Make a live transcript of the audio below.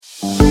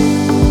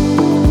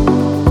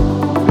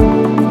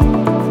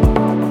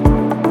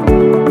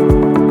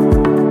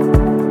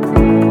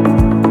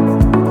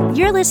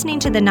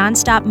listening to the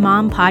Nonstop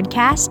Mom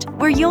podcast,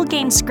 where you'll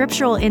gain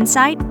scriptural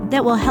insight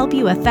that will help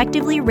you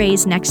effectively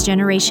raise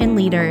next-generation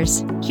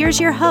leaders. Here's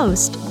your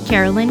host,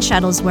 Carolyn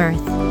Shuttlesworth.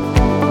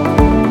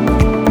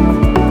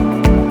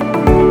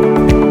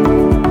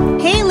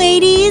 Hey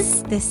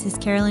ladies, this is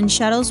Carolyn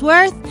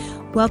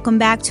Shuttlesworth. Welcome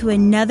back to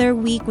another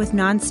week with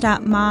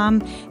Nonstop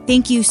Mom.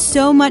 Thank you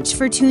so much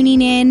for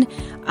tuning in.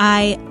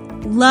 I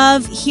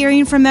love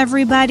hearing from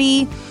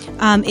everybody.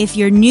 If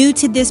you're new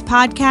to this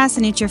podcast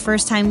and it's your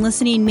first time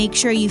listening, make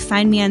sure you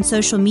find me on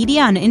social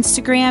media. On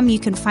Instagram, you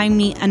can find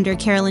me under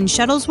Carolyn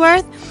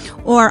Shuttlesworth,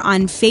 or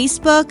on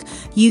Facebook,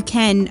 you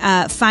can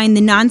find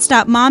the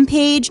Nonstop Mom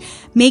page.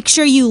 Make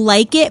sure you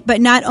like it, but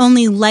not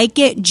only like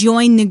it,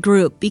 join the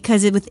group,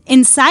 because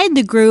inside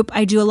the group,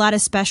 I do a lot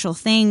of special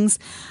things.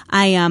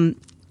 I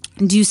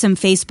do some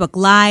Facebook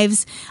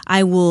Lives.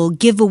 I will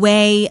give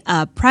away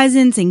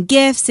presents and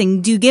gifts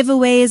and do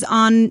giveaways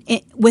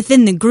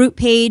within the group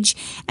page.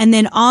 And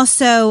then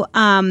also,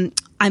 I'm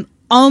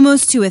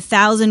almost to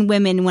 1,000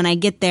 women. When I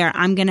get there,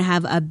 I'm going to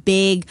have a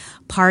big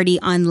party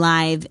on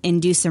live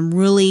and do some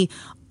really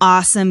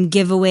awesome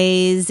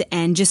giveaways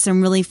and just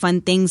some really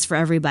fun things for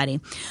everybody.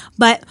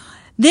 But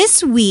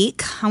this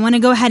week, I want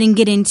to go ahead and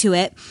get into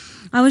it.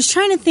 I was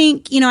trying to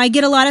think, I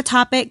get a lot of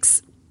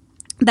topics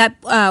that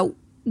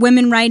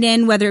women write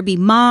in, whether it be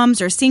moms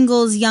or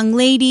singles, young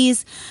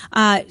ladies.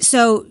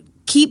 So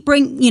keep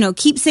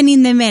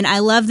sending them in. I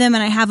love them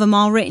and I have them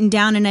all written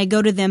down and I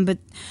go to them. But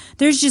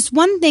there's just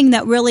one thing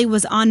that really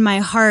was on my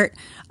heart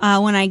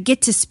when I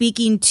get to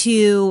speaking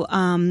to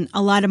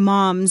a lot of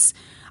moms.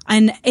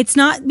 And it's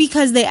not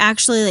because they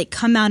actually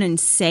come out and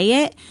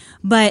say it,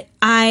 but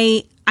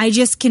I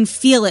just can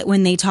feel it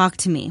when they talk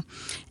to me.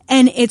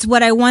 And it's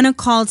what I want to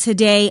call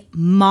today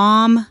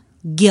mom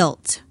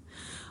guilt.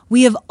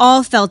 We have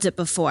all felt it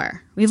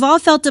before.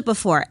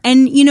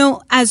 And,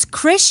 as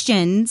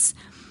Christians,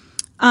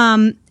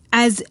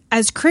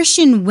 as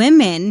Christian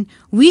women,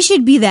 we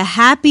should be the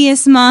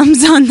happiest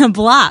moms on the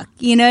block.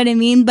 You know what I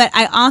mean? But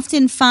I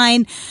often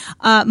find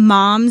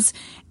moms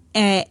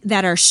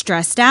that are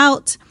stressed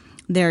out.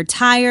 They're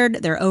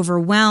tired. They're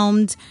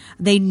overwhelmed.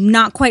 They're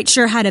not quite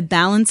sure how to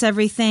balance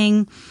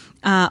everything.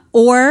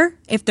 Or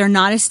if they're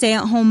not a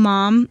stay-at-home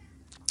mom,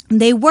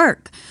 they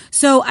work.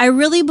 So I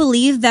really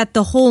believe that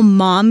the whole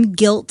mom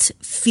guilt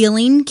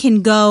feeling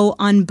can go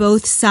on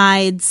both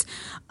sides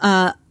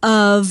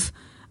of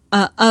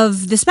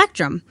the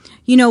spectrum.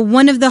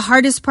 One of the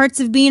hardest parts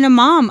of being a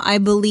mom, I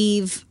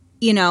believe,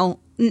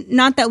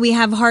 not that we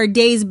have hard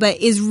days, but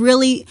is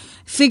really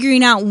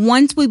figuring out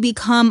once we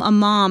become a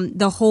mom,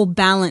 the whole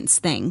balance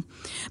thing.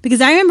 Because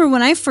I remember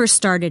when I first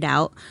started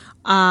out,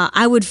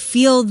 I would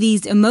feel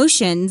these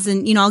emotions,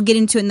 and, I'll get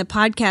into it in the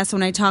podcast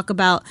when I talk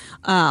about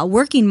a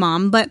working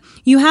mom, but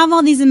you have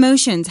all these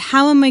emotions.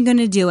 How am I going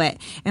to do it?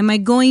 Am I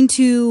going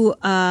to,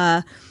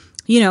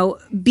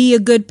 be a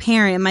good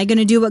parent? Am I going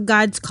to do what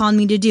God's called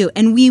me to do?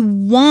 And we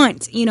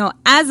want,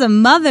 as a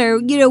mother,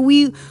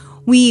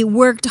 we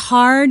worked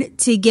hard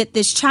to get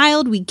this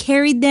child. We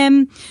carried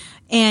them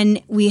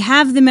and we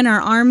have them in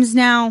our arms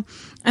now,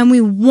 and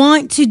we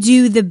want to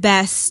do the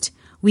best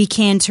we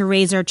can to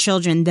raise our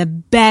children the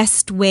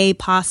best way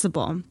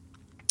possible.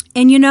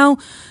 And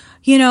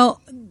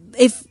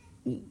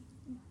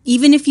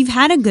even if you've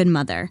had a good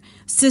mother,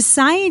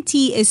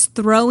 society is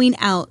throwing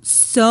out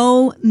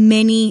so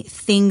many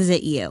things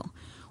at you.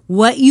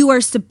 What you are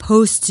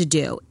supposed to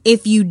do.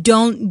 If you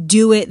don't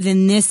do it,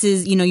 then this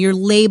is, you're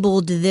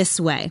labeled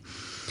this way.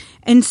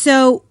 And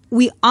so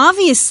we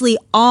obviously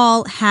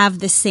all have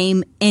the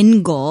same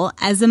end goal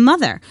as a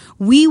mother.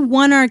 We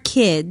want our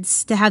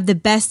kids to have the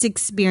best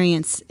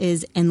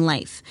experiences in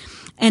life.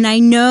 And I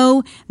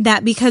know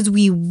that because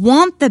we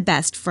want the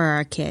best for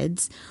our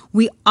kids,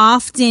 we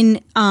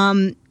often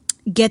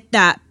get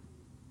that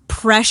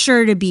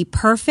pressure to be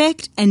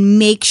perfect and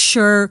make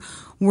sure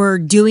we're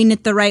doing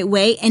it the right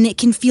way. And it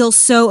can feel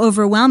so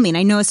overwhelming.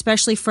 I know,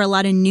 especially for a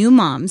lot of new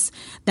moms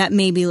that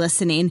may be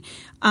listening,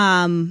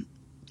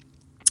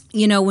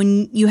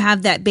 when you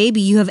have that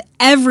baby, you have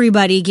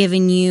everybody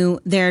giving you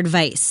their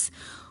advice.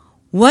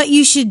 What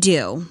you should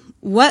do,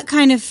 what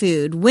kind of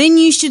food, when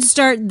you should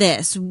start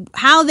this,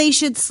 how they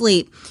should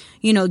sleep.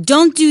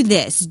 Don't do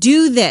this,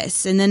 do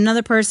this. And then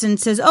another person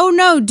says, oh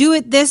no, do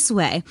it this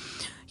way.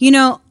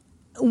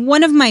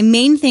 One of my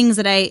main things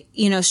that I,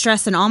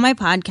 stress in all my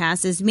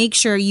podcasts is make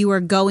sure you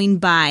are going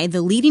by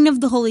the leading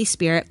of the Holy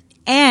Spirit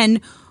and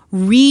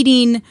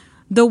reading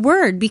the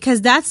Word,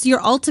 because that's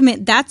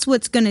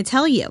what's going to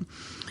tell you.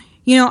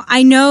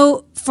 I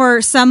know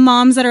for some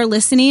moms that are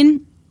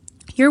listening,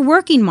 you're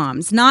working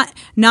moms. Not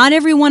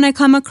everyone I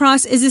come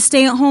across is a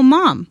stay-at-home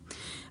mom.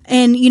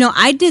 And,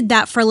 I did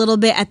that for a little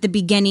bit at the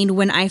beginning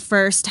when I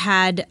first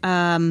had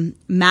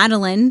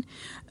Madeline,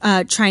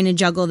 trying to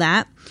juggle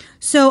that.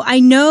 So I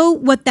know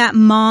what that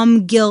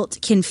mom guilt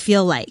can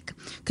feel like,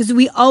 because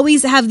we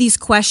always have these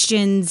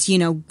questions,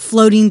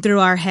 floating through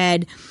our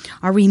head.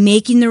 Are we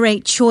making the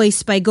right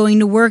choice by going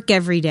to work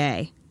every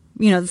day?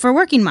 For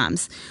working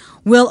moms.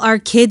 Will our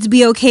kids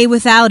be okay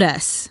without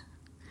us?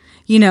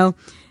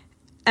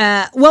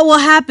 What will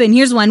happen?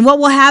 Here's one. What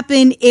will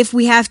happen if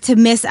we have to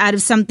miss out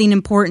of something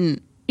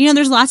important? You know,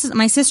 there's lots of,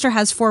 my sister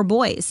has 4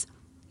 boys.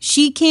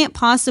 She can't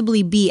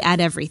possibly be at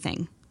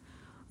everything.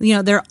 You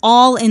know, they're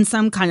all in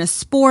some kind of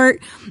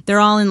sport. They're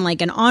all in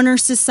like an honor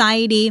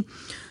society.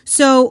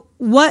 So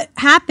what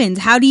happens?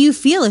 How do you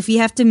feel if you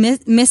have to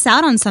miss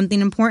out on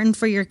something important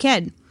for your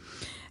kid?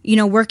 You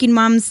know, working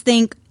moms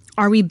think,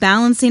 are we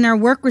balancing our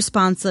work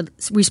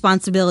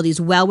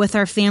responsibilities well with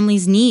our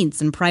family's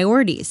needs and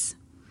priorities?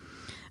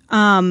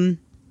 How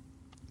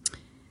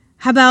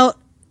about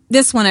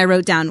this one I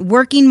wrote down?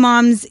 Working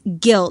moms'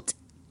 guilt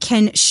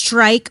can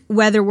strike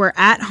whether we're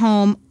at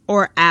home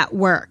or at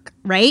work,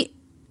 right?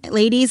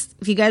 Ladies,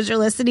 if you guys are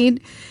listening,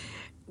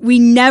 we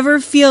never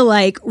feel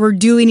like we're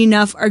doing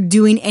enough or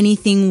doing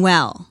anything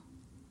well.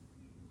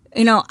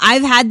 You know,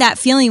 I've had that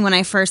feeling when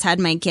I first had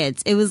my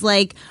kids. It was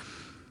like,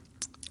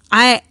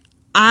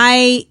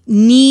 I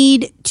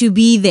need to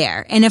be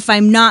there. And if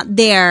I'm not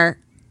there,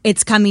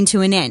 it's coming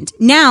to an end.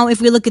 Now,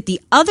 if we look at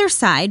the other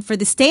side for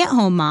the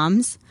stay-at-home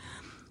moms,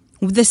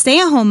 the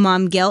stay-at-home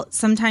mom guilt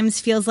sometimes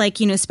feels like,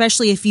 you know,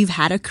 especially if you've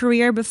had a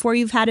career before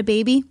you've had a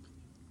baby,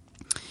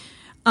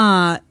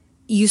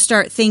 you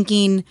start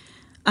thinking,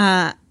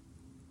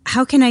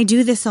 how can I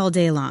do this all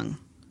day long?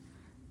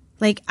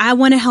 Like, I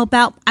want to help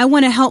out. I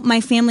want to help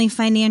my family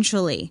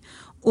financially.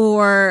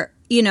 Or,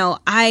 you know,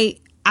 I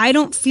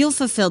don't feel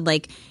fulfilled.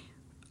 Like,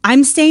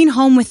 I'm staying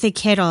home with the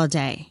kid all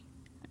day.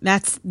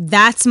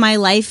 That's my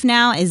life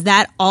now. Is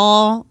that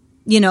all,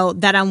 you know,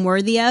 that I'm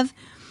worthy of?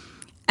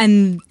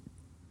 And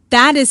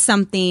that is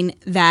something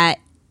that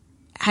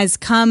has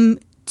come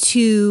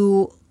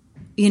to,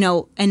 you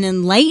know, an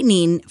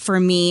enlightening for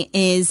me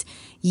is,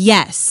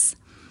 yes,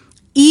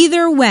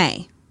 either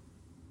way,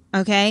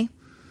 okay,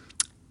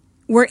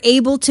 we're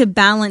able to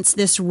balance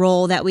this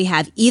role that we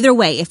have. Either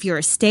way, if you're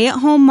a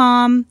stay-at-home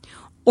mom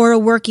or a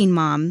working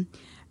mom,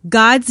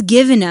 God's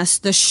given us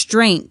the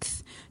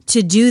strength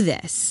to do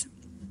this.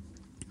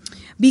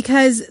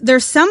 Because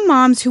there's some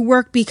moms who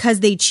work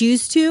because they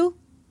choose to,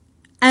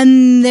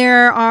 and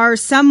there are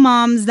some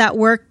moms that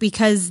work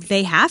because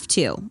they have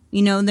to.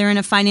 You know, they're in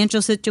a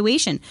financial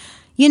situation.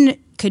 You know,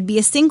 could be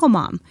a single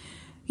mom,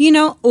 you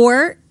know,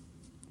 or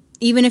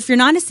even if you're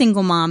not a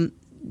single mom,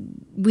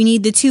 we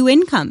need the 2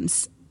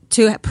 incomes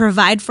to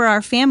provide for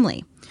our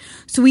family.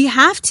 So we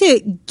have to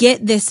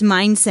get this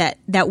mindset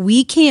that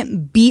we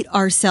can't beat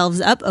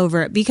ourselves up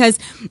over it, because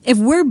if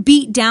we're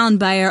beat down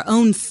by our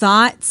own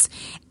thoughts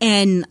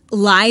and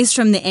lies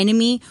from the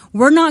enemy,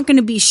 we're not going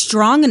to be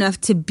strong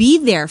enough to be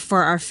there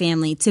for our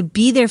family, to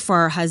be there for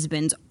our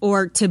husbands,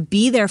 or to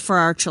be there for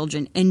our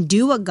children and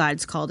do what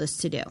God's called us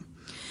to do.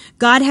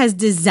 God has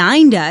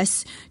designed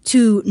us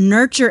to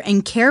nurture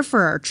and care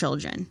for our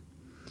children.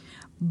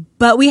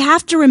 But we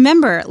have to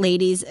remember,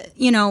 ladies,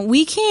 you know,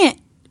 we can't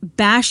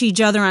bash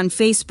each other on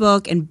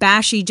Facebook and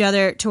bash each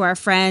other to our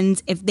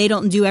friends if they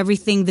don't do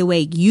everything the way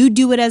you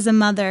do it as a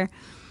mother.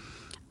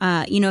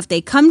 You know, if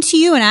they come to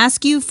you and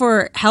ask you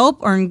for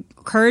help or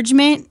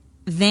encouragement,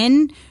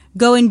 then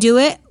go and do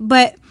it.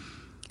 But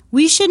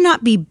we should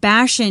not be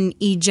bashing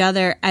each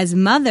other as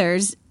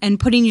mothers and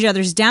putting each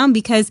other's down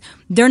because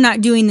they're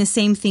not doing the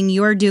same thing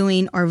you're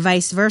doing, or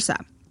vice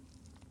versa.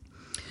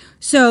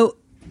 So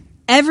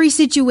every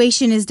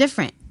situation is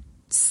different.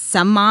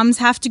 Some moms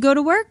have to go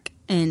to work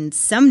and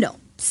some don't.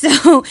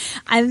 So,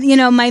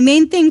 my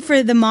main thing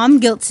for the mom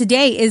guilt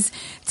today is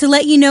to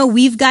let you know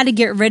we've got to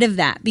get rid of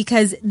that,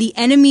 because the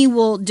enemy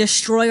will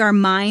destroy our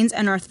minds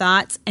and our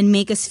thoughts and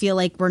make us feel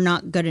like we're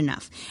not good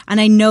enough. And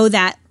I know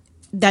that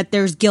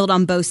there's guilt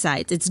on both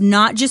sides. It's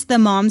not just the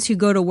moms who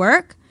go to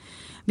work,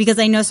 because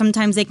I know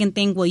sometimes they can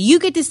think, well, you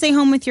get to stay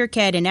home with your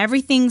kid and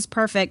everything's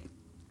perfect.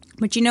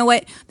 But you know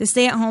what? The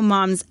stay-at-home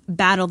moms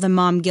battle the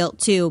mom guilt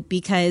too,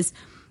 because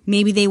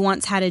maybe they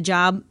once had a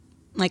job,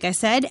 like I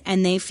said,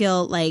 and they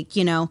feel like,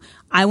 you know,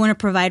 I want to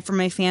provide for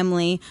my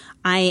family.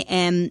 I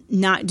am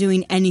not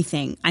doing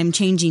anything. I'm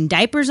changing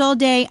diapers all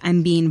day.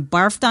 I'm being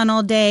barfed on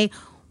all day.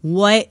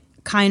 What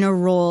kind of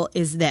role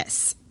is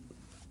this?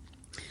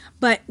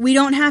 But we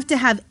don't have to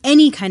have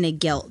any kind of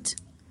guilt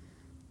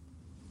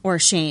or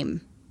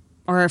shame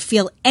or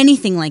feel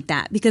anything like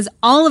that, because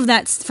all of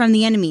that's from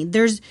the enemy.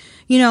 There's,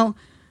 you know,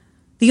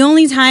 the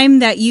only time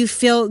that you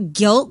feel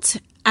guilt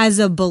as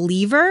a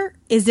believer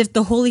is if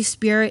the Holy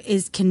Spirit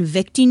is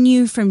convicting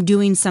you from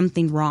doing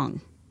something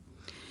wrong.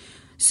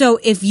 So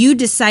if you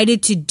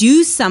decided to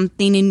do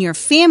something in your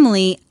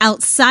family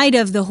outside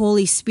of the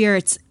Holy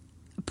Spirit's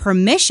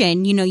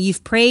permission, you know,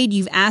 you've prayed,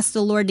 you've asked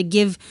the Lord to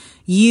give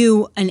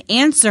you an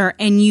answer,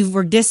 and you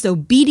were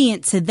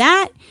disobedient to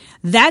that,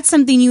 that's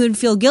something you would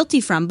feel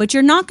guilty from. But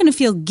you're not going to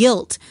feel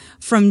guilt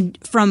from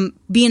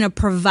being a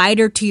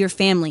provider to your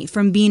family,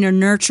 from being a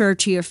nurturer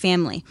to your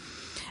family.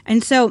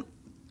 And so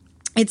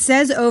it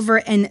says over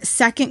in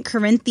 2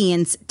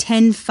 Corinthians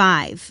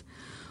 10:5,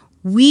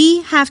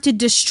 we have to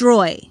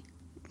destroy.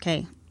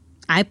 Okay,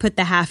 I put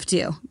the have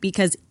to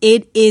because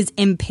it is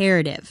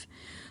imperative.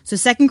 So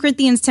 2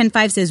 Corinthians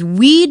 10:5 says,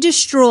 we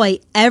destroy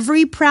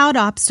every proud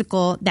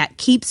obstacle that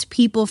keeps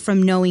people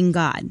from knowing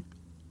God.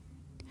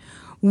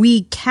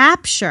 We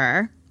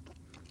capture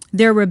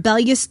their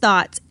rebellious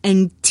thoughts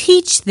and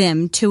teach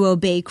them to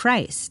obey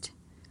Christ.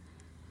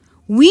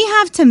 We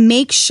have to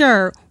make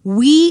sure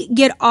we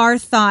get our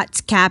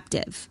thoughts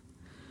captive.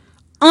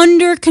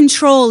 Under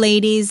control,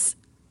 ladies.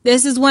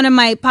 This is one of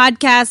my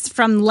podcasts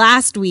from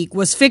last week,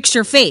 was Fix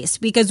Your Face,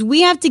 because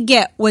we have to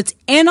get what's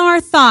in our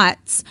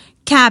thoughts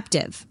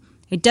captive.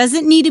 It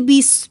doesn't need to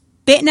be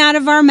spitting out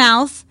of our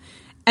mouth,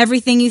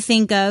 everything you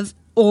think of,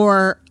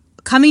 or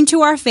coming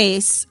to our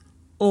face,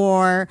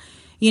 or,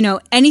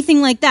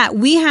 anything like that.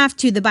 We have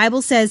to, the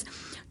Bible says,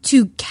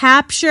 to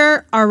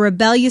capture our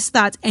rebellious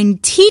thoughts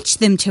and teach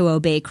them to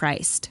obey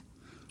Christ.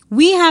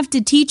 We have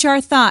to teach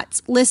our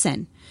thoughts.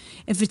 Listen,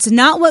 if it's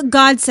not what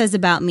God says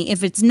about me,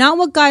 if it's not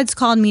what God's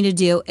called me to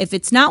do, if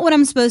it's not what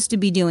I'm supposed to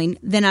be doing,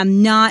 then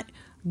I'm not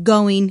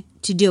going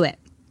to do it.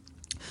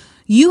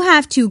 You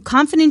have to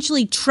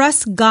confidentially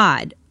trust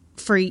God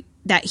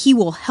that He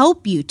will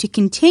help you to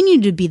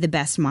continue to be the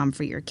best mom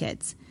for your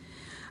kids.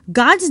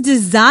 God's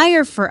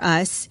desire for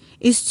us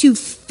is to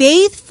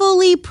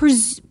faithfully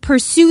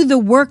pursue the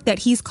work that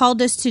He's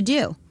called us to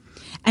do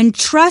and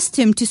trust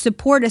Him to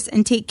support us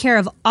and take care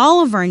of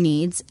all of our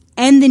needs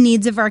and the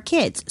needs of our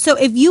kids. So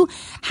if you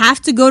have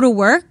to go to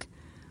work,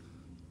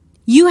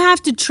 you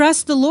have to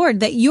trust the Lord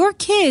that your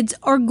kids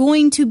are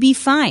going to be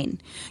fine.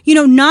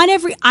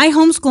 I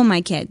homeschool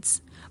my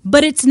kids,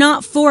 but it's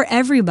not for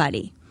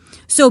everybody.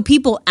 So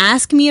people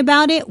ask me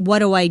about it. What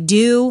do I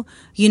do?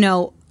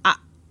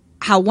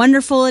 How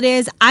wonderful it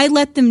is. I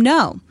let them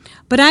know.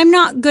 But I'm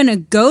not going to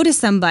go to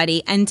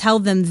somebody and tell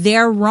them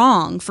they're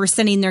wrong for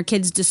sending their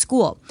kids to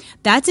school.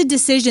 That's a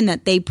decision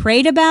that they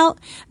prayed about,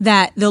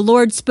 that the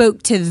Lord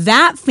spoke to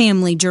that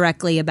family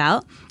directly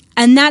about,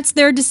 and that's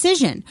their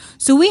decision.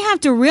 So we have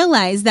to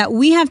realize that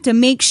we have to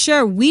make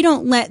sure we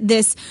don't let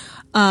this,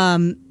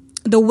 the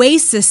way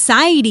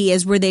society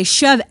is, where they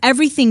shove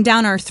everything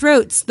down our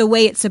throats the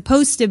way it's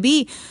supposed to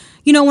be.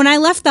 When I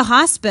left the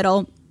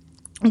hospital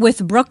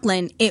with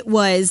Brooklyn, it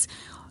was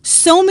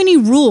so many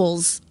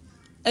rules.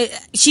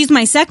 She's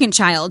my second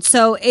child,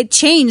 so it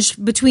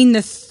changed between the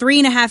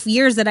 3.5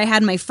 years that I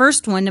had my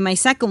first one to my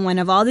second one,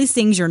 of all these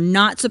things you're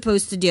not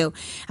supposed to do,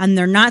 and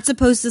they're not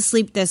supposed to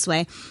sleep this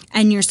way,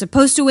 and you're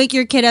supposed to wake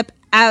your kid up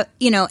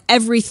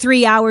every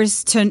 3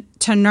 hours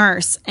to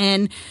nurse.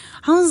 And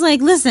I was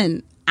like,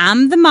 listen,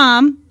 I'm the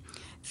mom.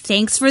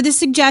 Thanks for the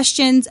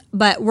suggestions,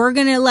 but we're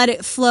going to let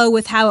it flow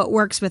with how it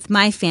works with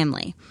my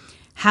family.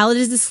 How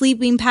does the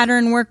sleeping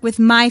pattern work with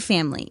my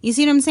family? You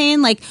see what I'm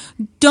saying?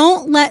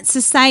 Don't let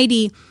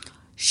society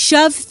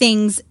shove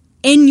things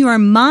in your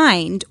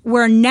mind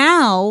where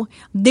now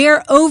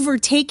they're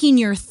overtaking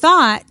your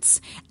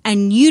thoughts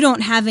and you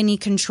don't have any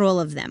control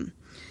of them.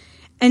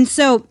 And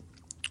so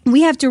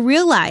we have to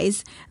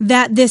realize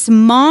that this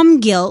mom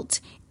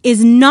guilt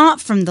is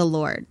not from the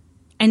Lord.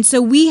 And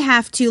so we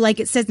have to, like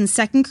it says in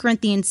 2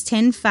 Corinthians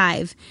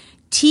 10:5,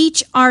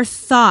 teach our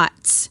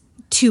thoughts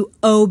to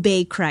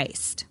obey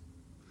Christ.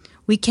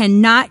 We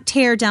cannot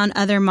tear down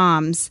other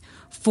moms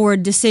for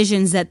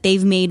decisions that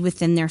they've made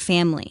within their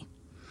family.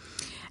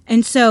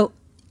 And so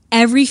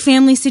every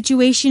family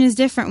situation is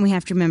different, we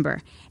have to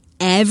remember.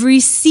 Every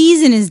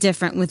season is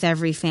different with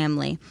every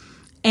family,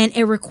 and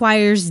it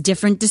requires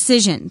different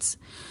decisions.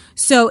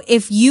 So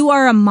if you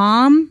are a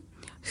mom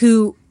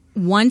who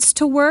wants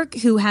to work,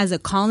 who has a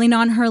calling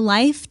on her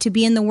life to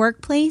be in the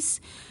workplace,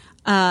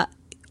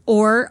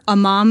 or a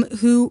mom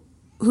who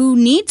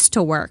needs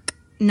to work,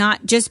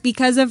 not just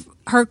because of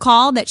her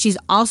call, that she's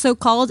also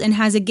called and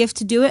has a gift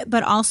to do it,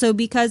 but also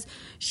because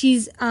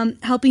she's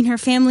helping her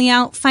family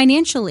out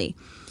financially.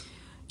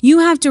 You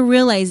have to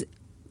realize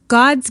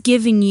God's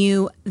given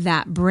you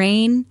that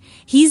brain.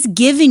 He's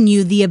given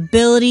you the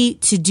ability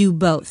to do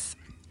both.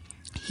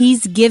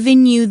 He's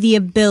given you the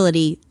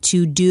ability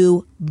to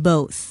do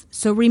both.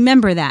 So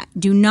remember that.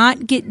 Do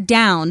not get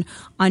down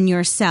on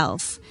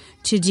yourself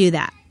to do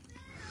that.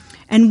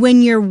 And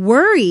when you're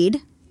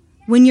worried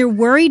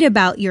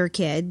about your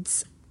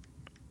kids,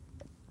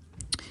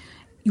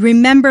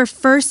 remember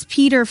 1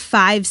 Peter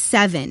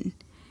 5:7.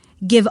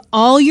 Give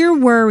all your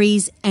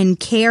worries and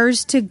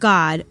cares to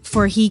God,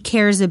 for He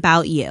cares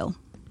about you.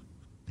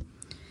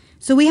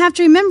 So we have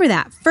to remember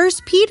that. 1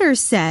 Peter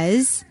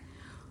says,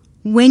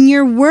 when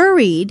you're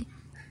worried,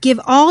 give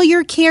all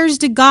your cares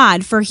to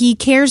God, for He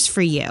cares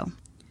for you.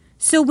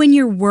 So when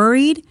you're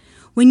worried,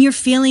 when you're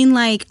feeling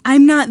like,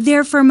 I'm not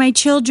there for my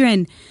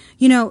children,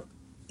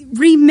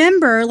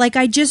 remember, like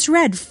I just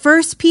read,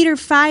 1 Peter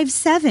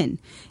 5:7.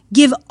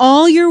 Give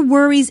all your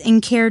worries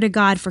and care to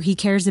God, for He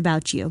cares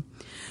about you.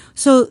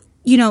 So,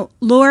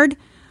 Lord,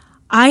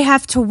 I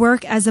have to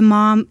work as a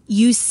mom.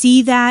 You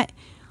see that.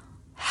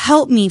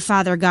 Help me,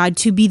 Father God,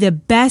 to be the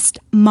best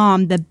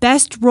mom, the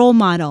best role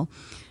model.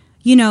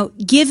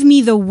 Give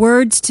me the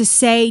words to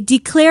say.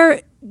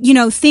 Declare,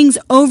 things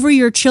over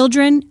your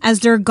children as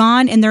they're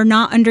gone and they're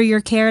not under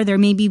your care. They're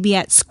maybe be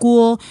at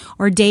school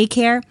or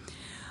daycare.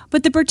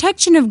 But the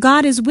protection of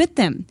God is with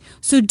them.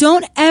 So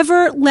don't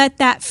ever let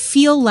that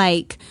feel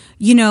like,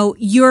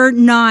 you're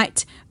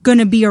not going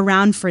to be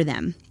around for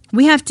them.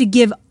 We have to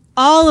give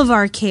all of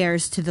our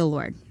cares to the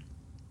Lord.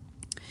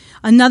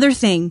 Another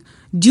thing,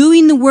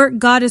 doing the work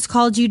God has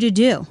called you to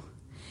do.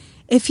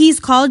 If he's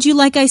called you,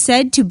 like I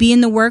said, to be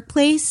in the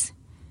workplace,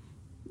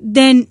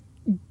 then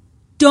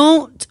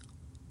don't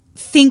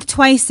think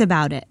twice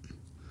about it.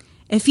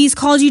 If he's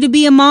called you to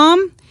be a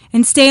mom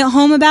and stay at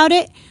home about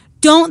it,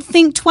 don't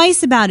think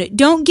twice about it.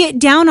 Don't get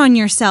down on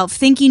yourself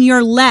thinking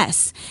you're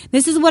less.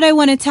 This is what I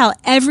want to tell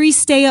every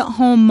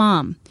stay-at-home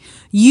mom.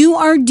 You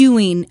are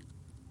doing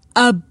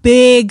a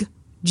big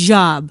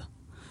job.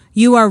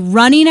 You are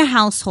running a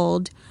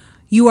household.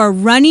 You are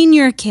running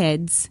your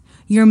kids.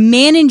 You're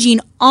managing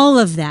all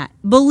of that.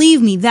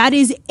 Believe me, that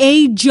is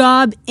a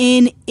job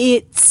in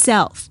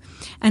itself.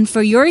 And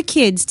for your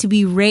kids to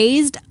be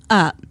raised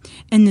up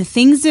in the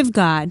things of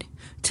God,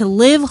 to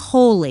live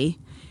holy,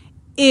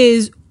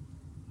 is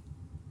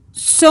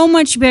so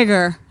much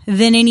bigger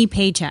than any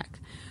paycheck.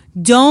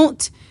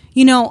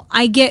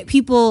 I get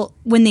people,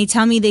 when they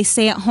tell me they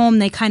stay at home,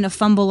 they kind of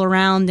fumble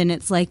around and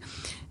it's like,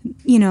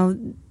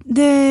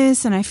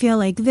 this, and I feel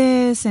like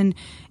this, and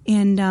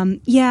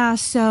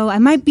so I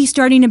might be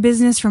starting a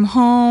business from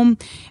home.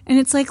 And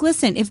it's like,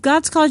 listen, if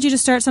God's called you to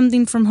start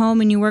something from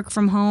home and you work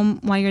from home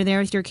while you're there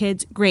with your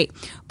kids, great.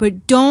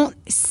 But don't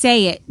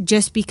say it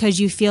just because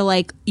you feel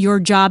like your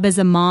job as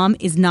a mom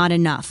is not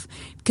enough.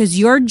 Because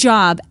your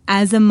job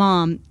as a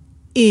mom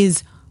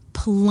is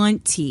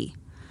plenty.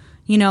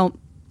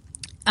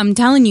 I'm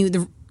telling you,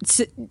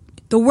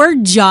 the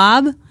word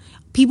job,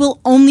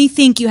 people only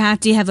think you have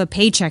to have a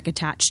paycheck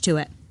attached to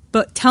it.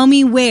 But tell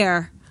me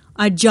where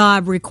a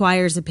job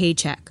requires a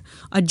paycheck.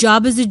 A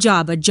job is a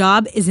job. A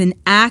job is an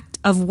act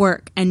of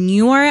work. And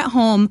you are at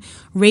home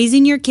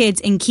raising your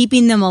kids and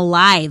keeping them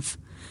alive.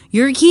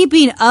 You're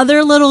keeping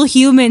other little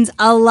humans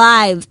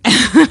alive.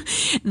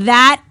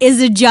 That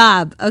is a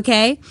job,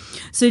 okay?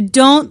 So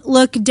don't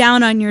look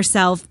down on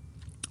yourself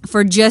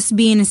for just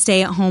being a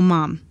stay-at-home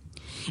mom.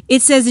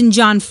 It says in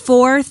John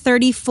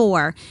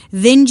 4:34,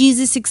 then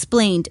Jesus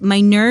explained,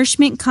 my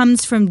nourishment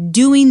comes from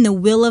doing the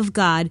will of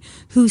God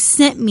who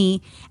sent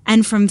me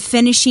and from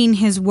finishing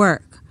his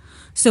work.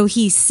 So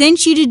he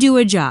sent you to do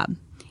a job.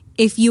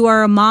 If you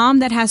are a mom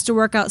that has to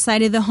work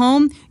outside of the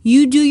home,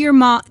 you do your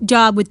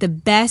job with the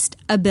best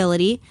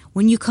ability.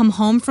 When you come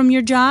home from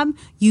your job,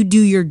 you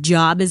do your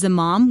job as a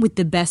mom with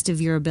the best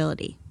of your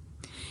ability.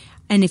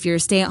 And if you're a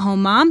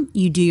stay-at-home mom,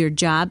 you do your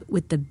job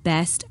with the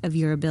best of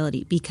your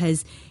ability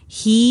because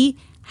he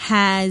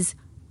has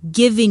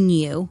given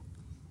you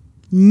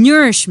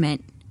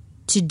nourishment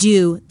to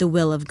do the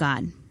will of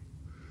God.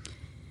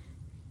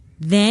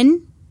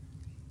 Then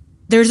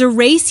there's a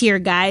race here,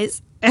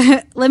 guys.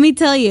 Let me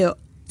tell you,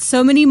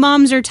 so many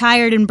moms are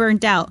tired and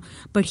burnt out,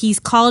 but he's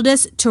called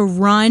us to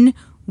run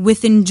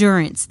with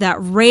endurance. That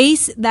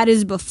race that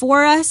is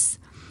before us,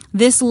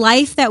 this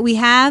life that we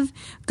have,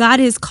 God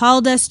has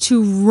called us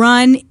to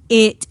run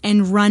it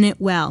and run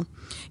it well.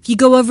 If you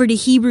go over to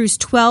Hebrews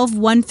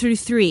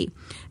 12:1-3,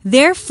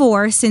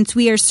 therefore, since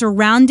we are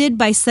surrounded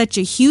by such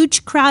a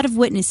huge crowd of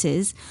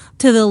witnesses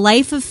to the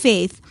life of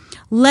faith,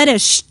 let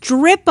us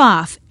strip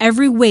off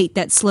every weight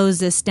that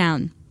slows us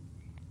down.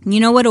 You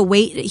know what a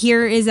weight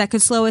here is that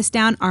could slow us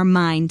down? Our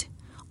mind,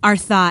 our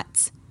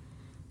thoughts.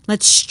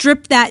 Let's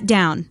strip that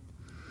down.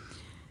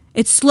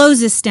 It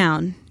slows us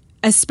down,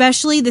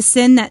 especially the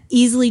sin that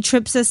easily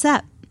trips us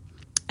up.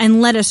 And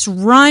let us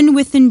run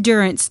with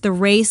endurance the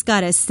race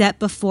God has set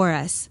before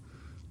us.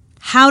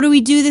 How do we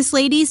do this,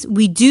 ladies?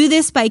 We do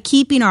this by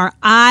keeping our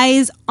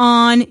eyes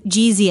on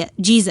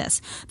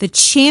Jesus, the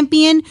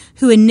champion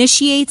who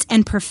initiates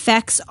and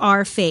perfects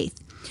our faith.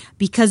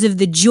 Because of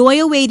the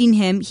joy awaiting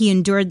him, he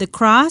endured the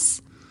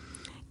cross,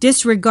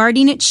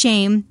 disregarding its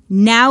shame.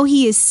 Now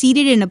he is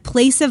seated in a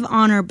place of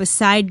honor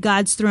beside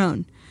God's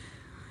throne.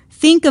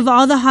 Think of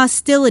all the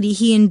hostility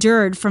he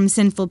endured from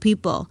sinful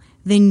people.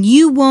 Then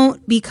you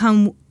won't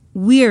become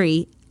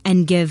weary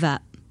and give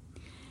up.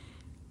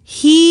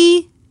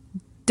 He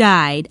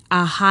died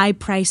a high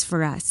price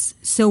for us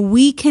so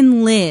we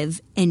can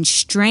live in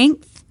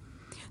strength,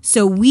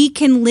 so we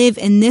can live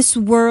in this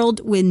world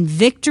with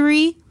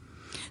victory,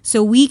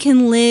 so we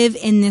can live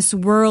in this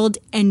world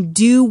and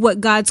do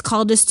what God's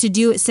called us to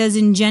do. It says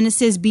in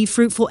Genesis, be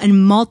fruitful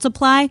and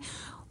multiply.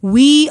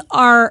 We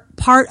are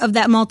part of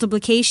that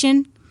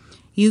multiplication.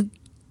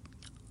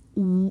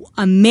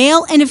 A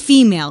male and a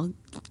female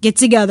get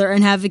together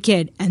and have a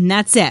kid, and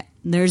that's it.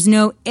 There's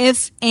no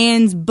ifs,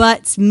 ands,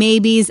 buts,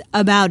 maybes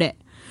about it.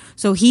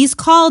 So he's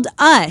called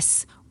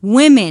us,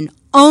 women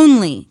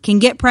only can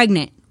get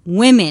pregnant.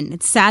 Women.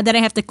 It's sad that I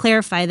have to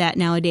clarify that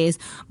nowadays,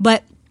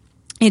 but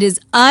it is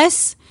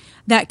us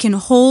that can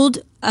hold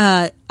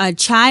a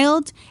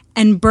child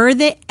and birth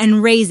it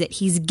and raise it.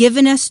 He's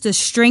given us the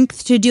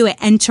strength to do it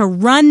and to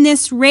run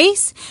this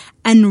race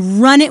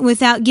and run it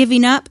without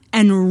giving up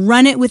and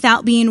run it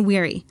without being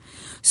weary.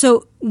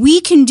 So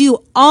we can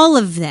do all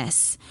of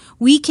this.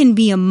 We can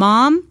be a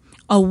mom,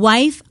 a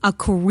wife, a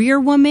career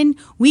woman.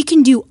 We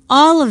can do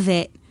all of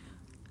it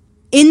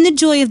in the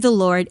joy of the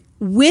Lord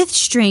with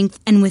strength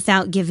and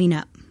without giving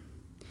up.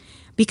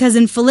 Because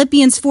in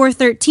Philippians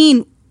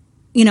 4:13,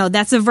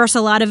 that's a verse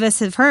a lot of us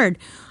have heard.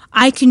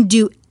 I can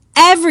do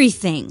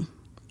everything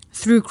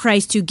through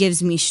Christ who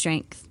gives me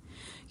strength.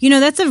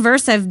 That's a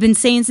verse I've been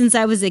saying since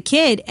I was a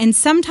kid. And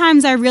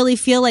sometimes I really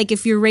feel like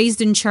if you're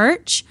raised in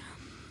church,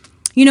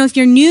 if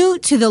you're new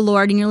to the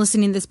Lord and you're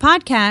listening to this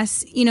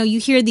podcast, you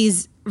hear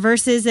these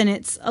verses and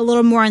it's a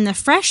little more on the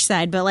fresh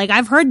side. But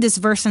I've heard this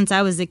verse since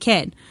I was a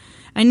kid,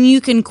 and you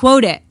can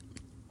quote it.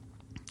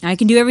 I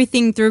can do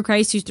everything through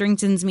Christ who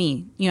strengthens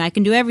me. I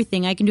can do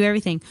everything. I can do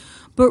everything.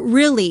 But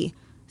really,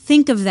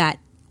 think of that.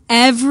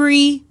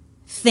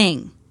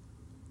 Everything.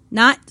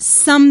 Not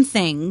some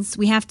things.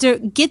 We have to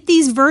get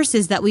these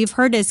verses that we've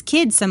heard as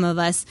kids, some of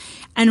us,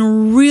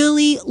 and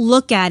really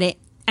look at it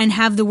and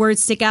have the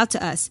words stick out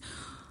to us.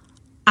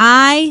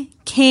 I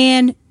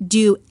can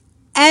do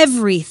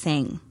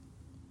everything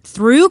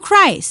through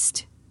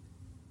Christ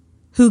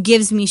who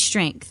gives me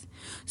strength.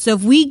 So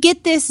if we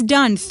get this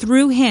done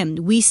through him,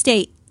 we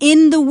stay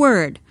in the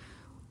word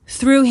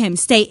through him,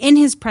 stay in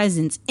his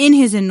presence, in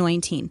his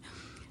anointing,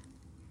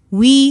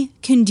 we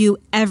can do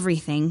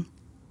everything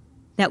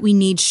that we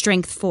need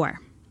strength for.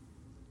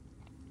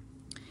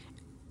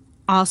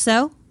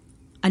 Also,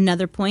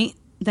 another point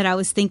that I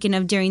was thinking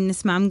of during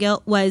this mom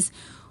guilt was,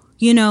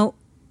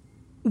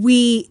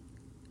 we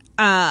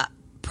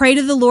pray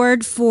to the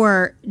Lord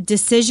for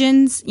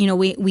decisions.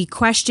 We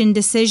question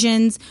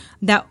decisions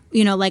that,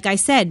 like I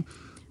said,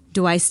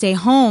 do I stay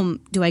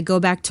home? Do I go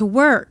back to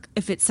work?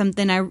 If it's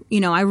something I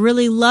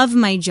really love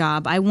my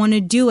job, I want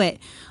to do it.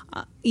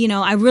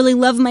 I really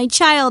love my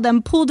child.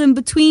 I'm pulled in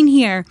between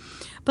here.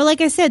 But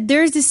like I said,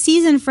 there's a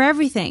season for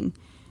everything.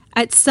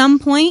 At some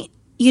point,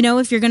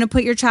 if you're going to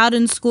put your child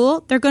in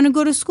school, they're going to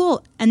go to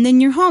school and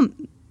then you're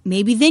home.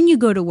 Maybe then you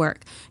go to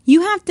work.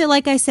 You have to,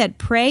 like I said,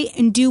 pray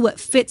and do what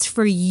fits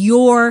for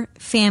your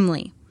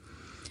family.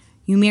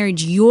 You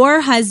married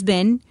your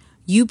husband.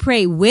 You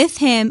pray with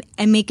him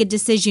and make a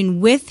decision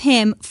with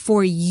him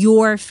for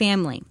your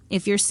family.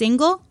 If you're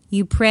single,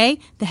 you pray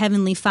the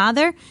Heavenly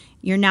Father.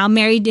 You're now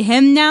married to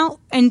him now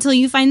until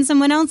you find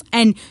someone else.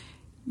 And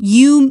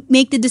you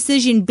make the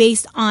decision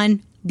based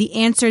on the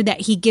answer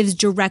that he gives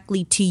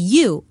directly to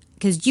you,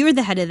 because you're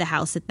the head of the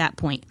house at that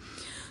point.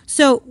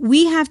 So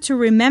we have to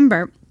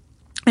remember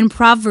in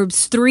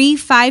Proverbs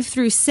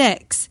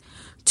 3:5-6,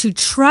 to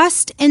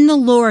trust in the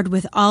Lord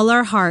with all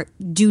our heart.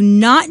 Do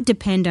not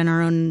depend on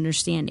our own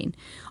understanding.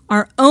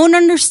 Our own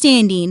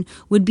understanding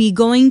would be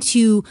going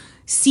to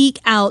seek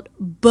out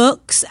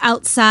books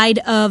outside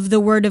of the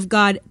Word of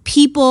God,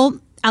 people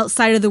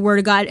outside of the Word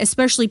of God,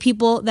 especially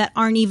people that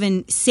aren't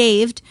even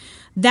saved.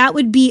 That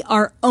would be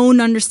our own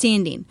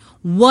understanding.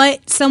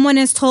 What someone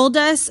has told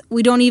us,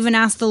 we don't even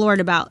ask the Lord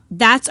about.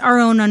 That's our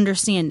own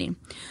understanding.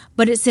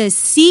 But it says,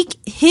 seek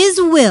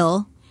his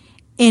will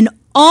in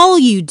all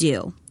you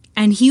do,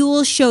 and he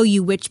will show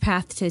you which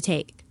path to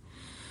take.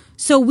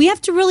 So we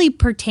have to really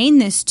pertain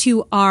this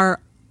to our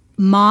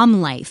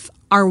mom life,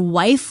 our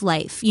wife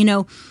life.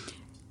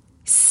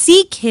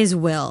 Seek his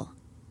will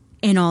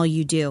in all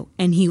you do,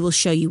 and he will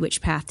show you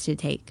which path to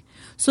take.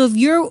 So if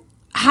you're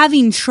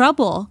having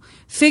trouble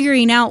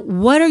figuring out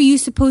what are you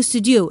supposed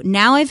to do,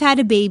 now I've had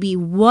a baby,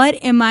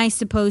 what am I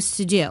supposed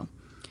to do?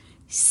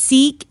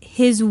 Seek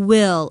his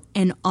will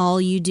in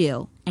all you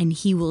do, and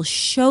he will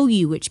show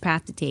you which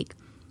path to take.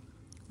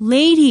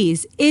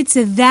 Ladies, it's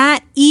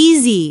that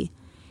easy.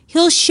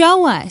 He'll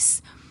show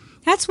us.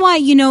 That's why,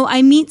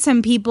 I meet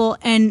some people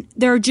and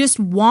they're just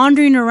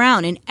wandering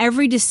around in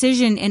every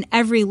decision in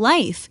every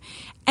life.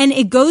 And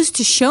it goes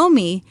to show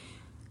me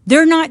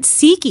they're not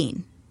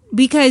seeking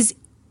because,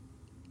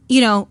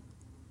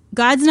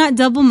 God's not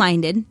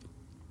double-minded,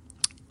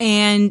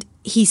 and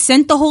he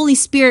sent the Holy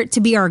Spirit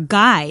to be our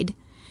guide.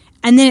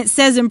 And then it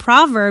says in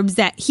Proverbs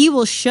that he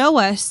will show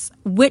us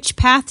which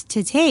path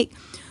to take.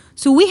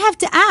 So we have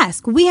to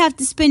ask. We have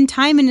to spend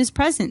time in his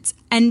presence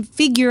and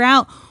figure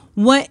out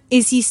what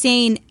is he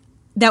saying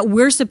that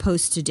we're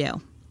supposed to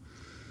do.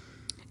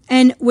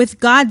 And with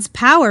God's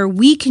power,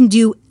 we can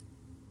do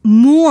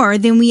more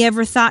than we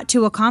ever thought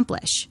to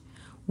accomplish.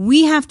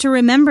 We have to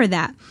remember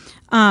that.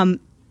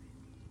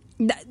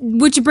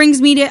 Which brings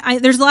me to,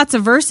 there's lots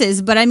of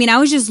verses, but I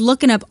was just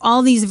looking up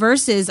all these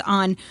verses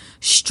on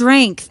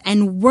strength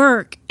and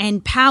work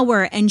and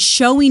power and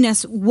showing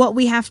us what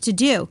we have to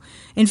do.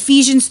 In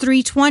Ephesians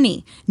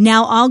 3:20,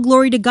 now all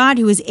glory to God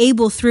who is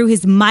able through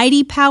his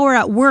mighty power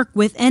at work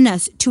within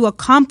us to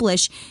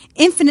accomplish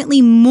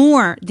infinitely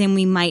more than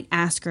we might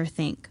ask or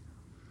think.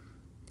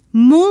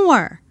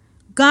 More.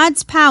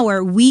 God's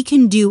power, we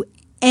can do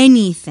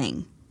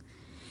anything.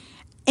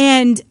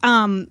 And,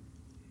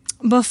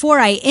 before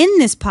I end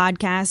this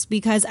podcast,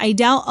 because I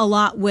dealt a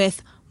lot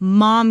with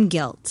mom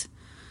guilt,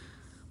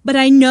 but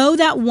I know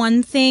that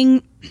one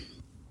thing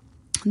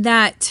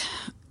that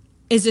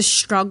is a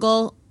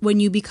struggle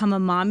when you become a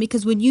mom,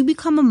 because when you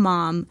become a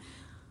mom,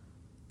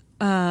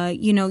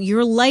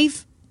 your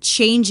life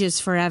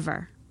changes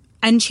forever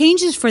and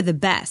changes for the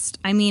best.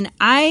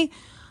 I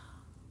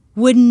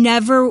would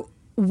never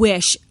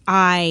wish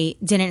I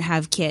didn't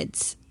have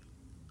kids,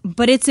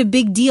 but it's a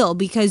big deal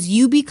because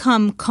you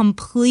become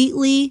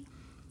completely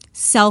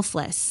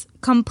selfless,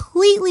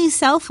 completely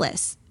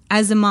selfless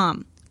as a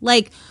mom.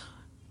 Like,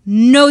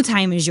 no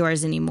time is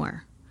yours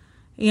anymore.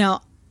 You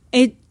know,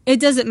 it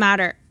doesn't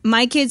matter.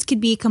 My kids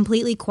could be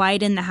completely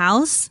quiet in the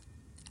house,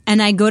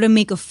 and I go to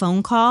make a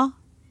phone call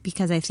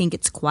because I think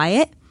it's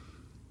quiet,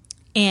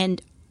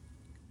 and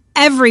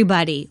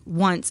everybody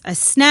wants a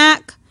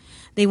snack.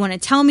 They want to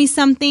tell me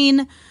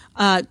something.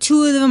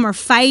 Two of them are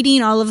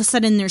fighting. All of a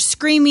sudden, they're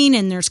screaming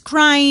and there's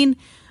crying.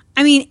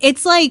 I mean,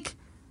 it's like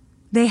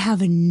they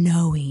have a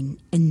knowing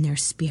in their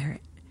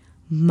spirit.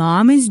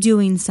 Mom is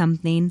doing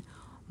something.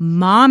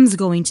 Mom's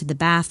going to the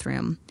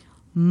bathroom.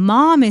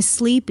 Mom is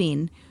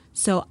sleeping.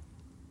 So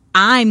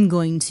I'm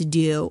going to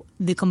do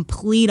the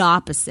complete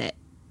opposite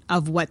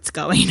of what's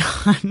going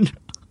on.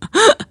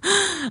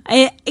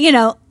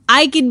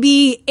 I could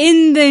be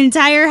in the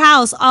entire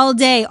house all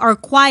day, or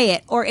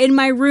quiet, or in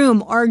my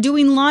room, or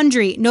doing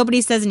laundry.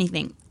 Nobody says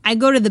anything. I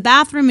go to the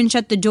bathroom and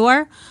shut the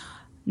door.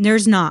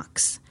 There's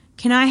knocks.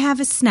 Can I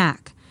have a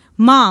snack?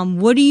 Mom,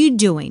 what are you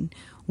doing?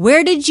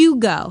 Where did you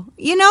go?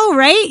 You know,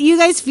 right? You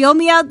guys feel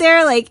me out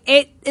there? Like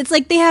it's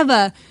like they have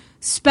a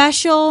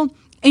special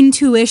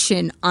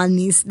intuition on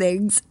these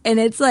things. And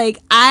it's like,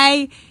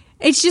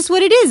 it's just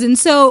what it is. And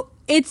so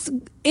it's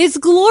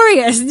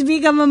glorious to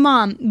become a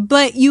mom,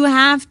 but you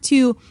have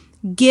to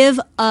give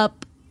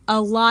up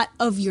a lot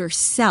of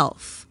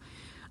yourself.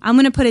 I'm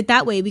going to put it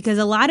that way because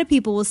a lot of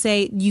people will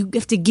say you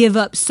have to give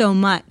up so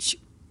much.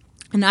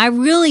 And I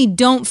really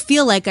don't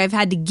feel like I've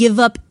had to give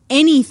up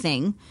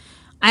anything.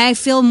 I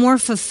feel more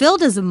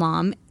fulfilled as a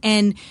mom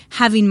and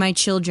having my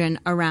children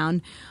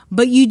around.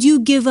 But you do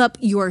give up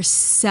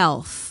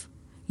yourself.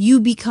 You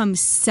become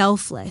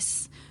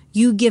selfless.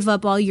 You give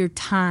up all your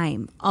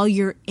time, all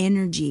your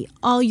energy,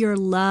 all your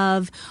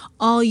love,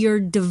 all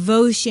your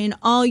devotion,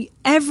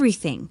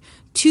 everything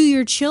to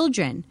your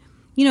children,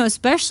 you know,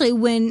 especially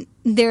when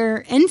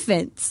they're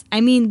infants. I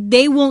mean,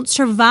 they won't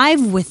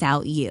survive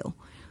without you.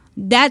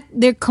 That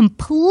their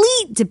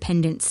complete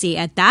dependency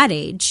at that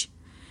age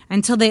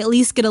until they at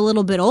least get a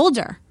little bit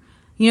older.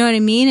 You know what I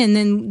mean?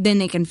 And then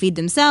they can feed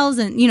themselves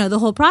and, you know, the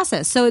whole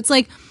process. So it's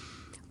like,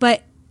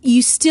 but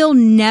you still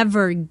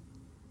never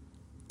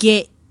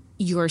get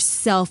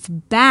yourself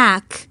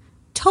back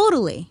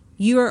totally.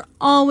 You're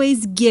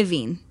always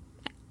giving,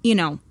 you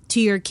know,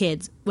 to your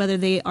kids, whether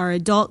they are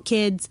adult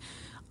kids.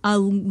 A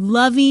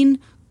loving,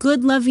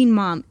 good loving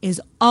mom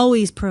is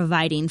always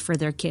providing for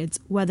their kids,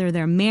 whether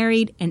they're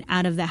married and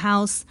out of the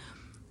house.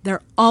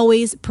 They're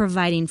always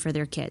providing for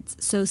their kids.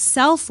 So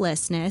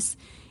selflessness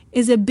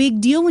is a big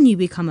deal when you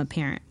become a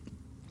parent.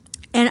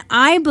 And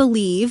I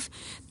believe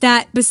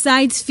that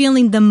besides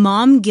feeling the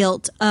mom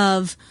guilt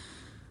of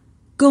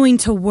going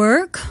to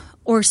work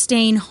or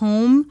staying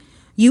home,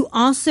 you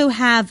also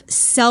have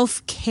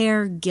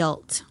self-care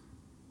guilt.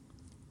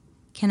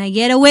 Can I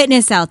get a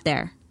witness out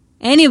there?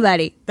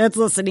 Anybody that's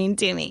listening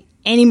to me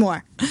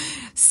anymore?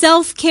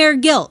 Self-care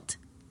guilt.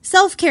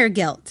 Self-care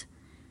guilt.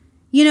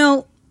 You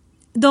know,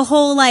 the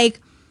whole like,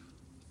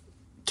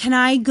 can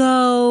I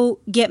go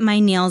get my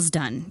nails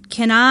done?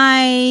 Can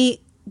I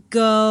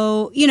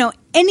go, you know,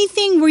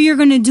 anything where you're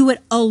going to do it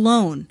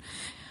alone?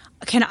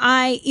 Can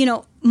I, you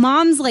know,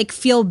 moms like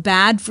feel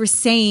bad for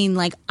saying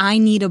like, I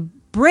need a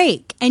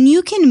break. And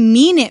you can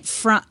mean it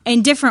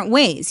in different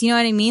ways. You know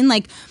what I mean?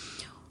 Like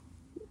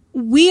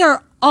we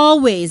are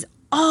always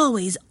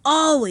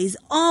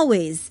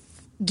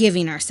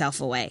giving ourselves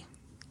away.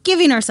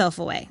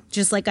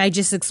 Just like I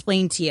just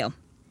explained to you.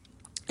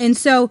 And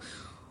so,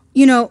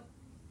 you know,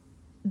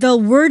 the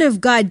Word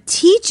of God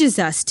teaches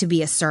us to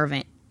be a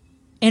servant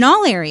in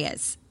all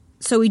areas.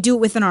 So we do it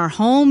within our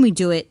home. We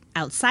do it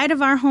outside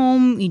of our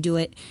home. We do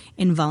it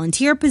in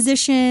volunteer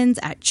positions,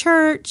 at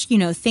church, you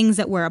know, things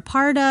that we're a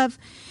part of.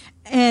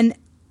 And,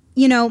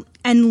 you know,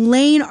 and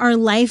laying our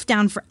life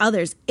down for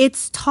others.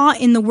 It's taught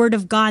in the Word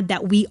of God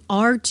that we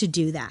are to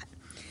do that.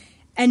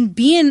 And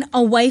being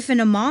a wife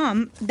and a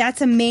mom, that's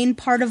a main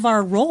part of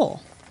our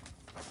role.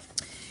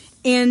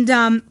 And,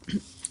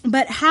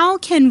 but how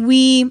can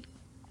we,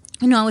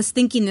 you know, I was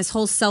thinking this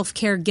whole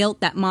self-care guilt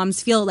that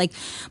moms feel like,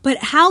 but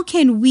how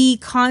can we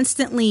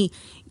constantly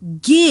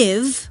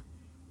give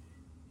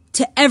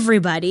to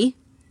everybody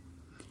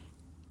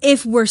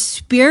if we're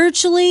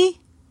spiritually,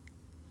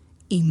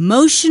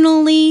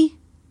 emotionally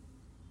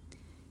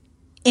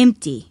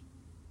empty?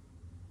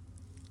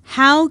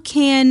 How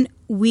can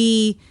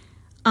we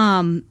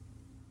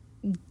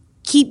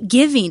keep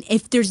giving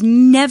if there's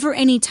never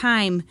any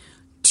time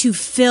to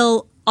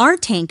fill our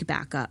tank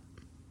back up?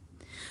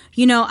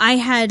 You know, I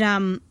had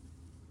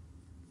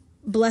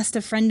blessed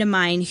a friend of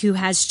mine who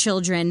has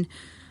children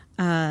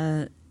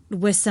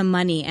with some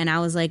money, and I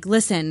was like,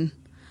 listen,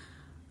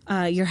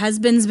 your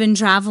husband's been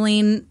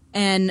traveling,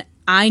 and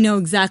I know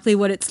exactly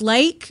what it's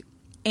like,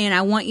 and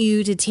I want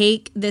you to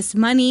take this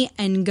money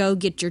and go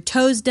get your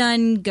toes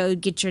done, go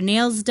get your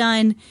nails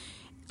done.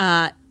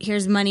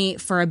 Here's money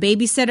for a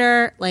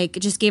babysitter. Like,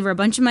 just gave her a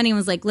bunch of money and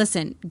was like,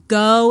 listen,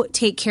 go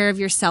take care of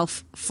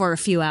yourself for a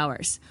few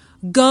hours.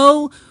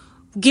 Go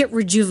get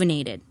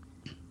rejuvenated.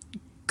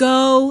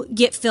 Go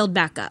get filled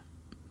back up.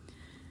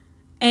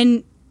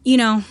 And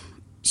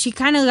she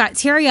kind of got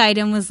teary-eyed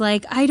and was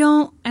like,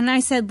 and I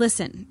said,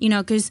 listen,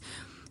 because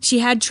she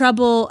had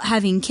trouble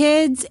having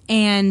kids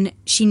and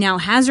she now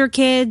has her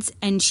kids,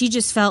 and she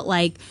just felt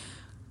like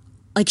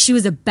she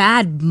was a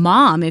bad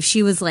mom if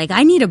she was like,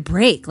 I need a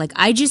break. Like,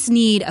 I just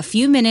need a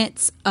few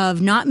minutes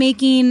of not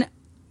making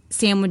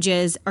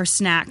sandwiches or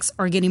snacks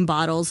or getting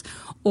bottles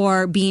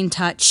or being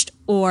touched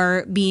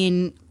or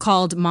being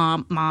called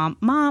mom.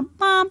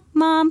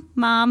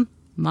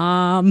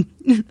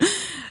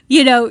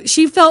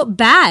 She felt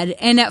bad.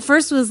 And at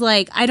first was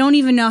like, I don't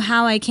even know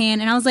how I can.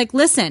 And I was like,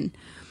 listen,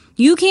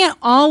 you can't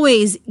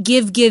always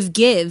give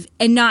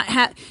and not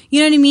have,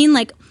 you know what I mean?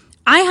 Like,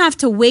 I have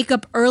to wake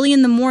up early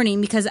in the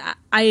morning because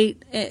I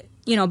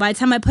by the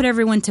time I put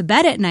everyone to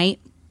bed at night,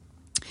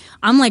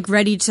 I'm like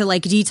ready to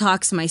like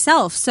detox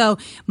myself. So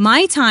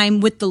my time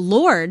with the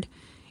Lord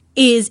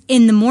is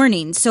in the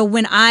morning. So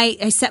when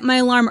I set my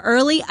alarm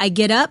early, I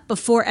get up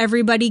before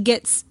everybody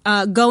gets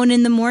going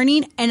in the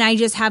morning, and I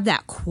just have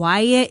that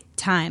quiet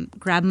time.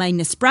 Grab my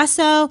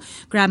Nespresso,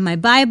 grab my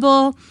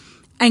Bible,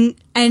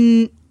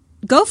 and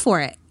go for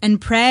it and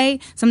pray.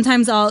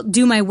 Sometimes I'll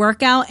do my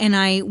workout and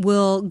I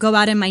will go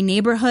out in my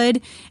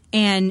neighborhood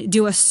and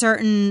do a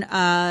certain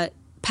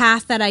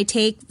path that I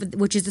take,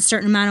 which is a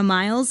certain amount of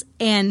miles,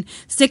 and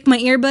stick my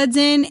earbuds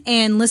in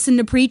and listen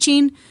to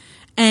preaching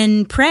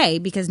and pray,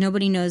 because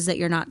nobody knows that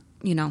you're not,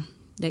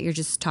 that you're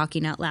just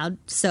talking out loud.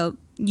 So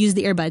use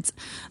the earbuds.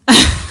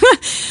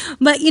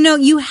 But,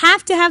 you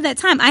have to have that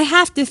time. I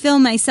have to fill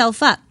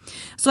myself up.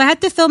 So I have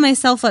to fill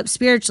myself up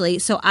spiritually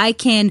so I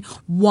can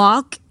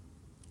walk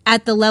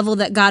at the level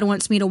that God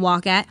wants me to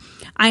walk at.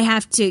 I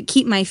have to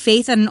keep my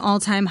faith at an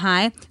all-time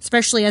high,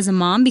 especially as a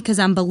mom, because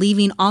I'm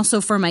believing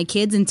also for my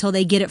kids until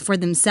they get it for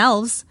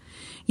themselves,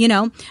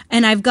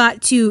 and I've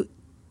got to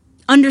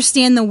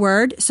understand the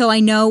word so I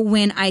know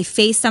when I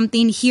face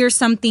something, hear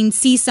something,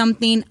 see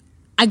something,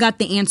 I got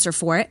the answer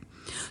for it.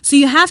 So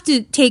you have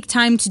to take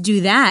time to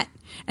do that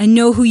and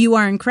know who you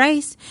are in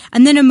Christ.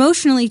 And then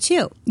emotionally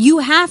too, you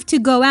have to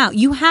go out.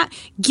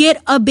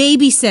 Get a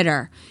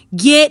babysitter.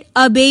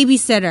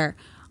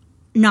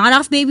 Not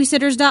off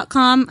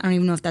babysitters.com. I don't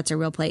even know if that's a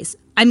real place.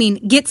 I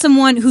mean, get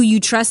someone who you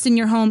trust in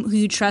your home, who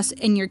you trust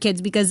in your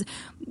kids, because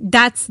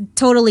that's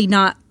totally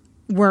not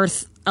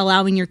worth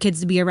allowing your kids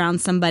to be around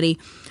somebody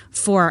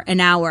for an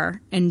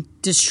hour and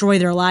destroy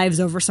their lives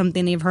over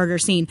something they've heard or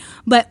seen.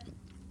 But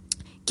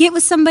get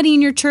with somebody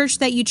in your church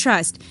that you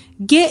trust.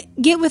 Get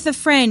with a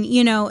friend,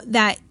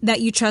 that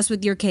you trust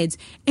with your kids,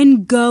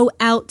 and go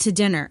out to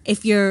dinner.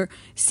 If you're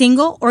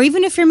single or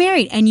even if you're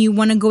married and you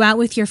want to go out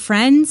with your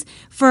friends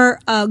for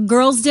a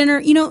girls'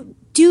 dinner,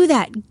 do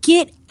that.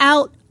 Get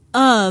out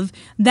of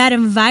that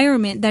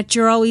environment that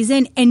you're always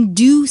in and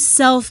do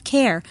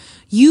self-care.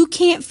 You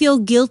can't feel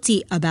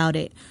guilty about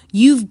it.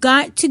 You've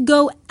got to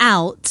go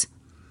out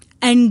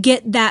and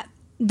get that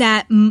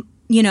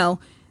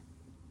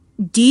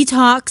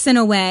detox in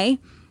a way,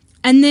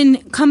 and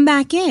then come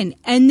back in.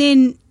 And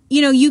then,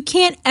 you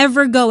can't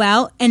ever go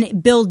out and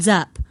it builds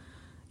up.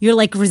 You're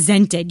like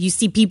resented. You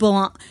see people,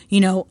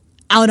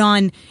 out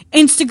on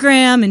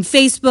Instagram and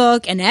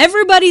Facebook, and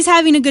everybody's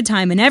having a good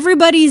time and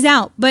everybody's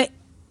out. But,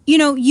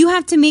 you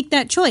have to make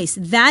that choice.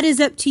 That is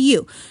up to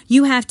you.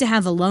 You have to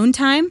have alone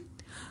time.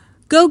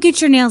 Go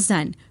get your nails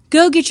done.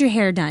 Go get your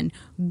hair done.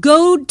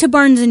 Go to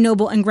Barnes &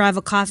 Noble and grab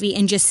a coffee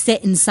and just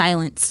sit in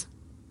silence.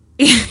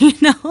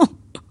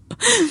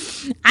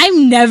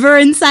 I'm never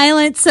in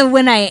silence. So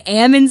when I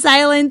am in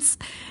silence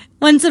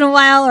once in a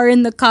while or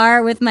in the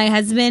car with my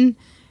husband,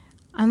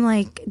 I'm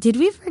like, did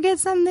we forget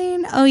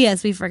something? Oh,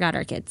 yes, we forgot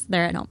our kids.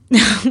 They're at home.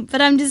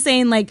 But I'm just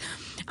saying, like,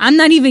 I'm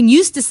not even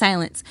used to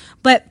silence.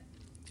 But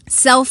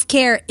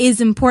self-care is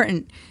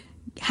important.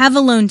 Have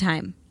alone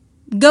time.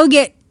 Go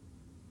get,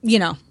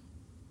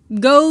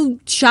 go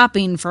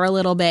shopping for a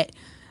little bit.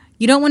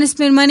 You don't want to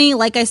spend money?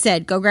 Like I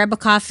said, go grab a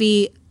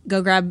coffee,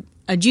 go grab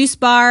a juice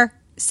bar,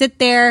 sit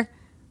there,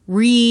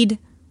 read,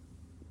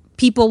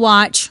 people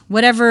watch,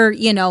 whatever,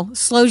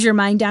 slows your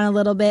mind down a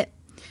little bit.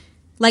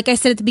 Like I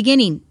said at the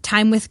beginning,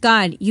 time with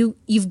God.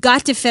 You've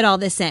got to fit all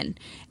this in.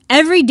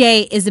 Every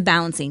day is a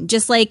balancing.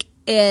 Just like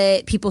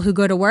people who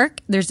go to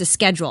work, there's a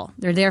schedule.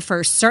 They're there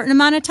for a certain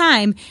amount of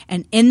time,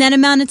 and in that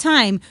amount of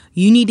time,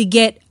 you need to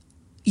get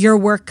your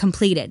work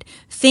completed.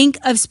 Think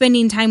of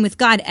spending time with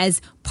God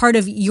as part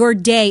of your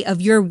day,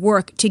 of your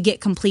work to get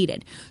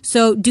completed.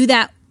 So do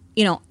that.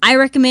 I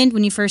recommend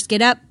when you first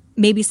get up.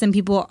 Maybe some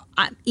people,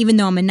 even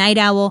though I'm a night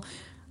owl,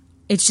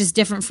 it's just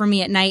different for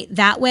me at night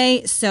that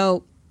way.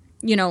 So,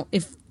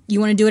 if you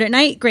want to do it at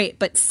night, great.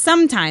 But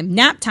sometime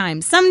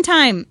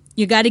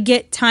you got to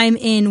get time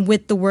in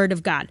with the Word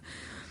of God.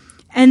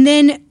 And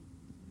then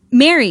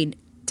married,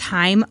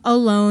 time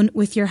alone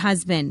with your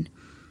husband.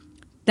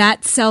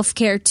 That's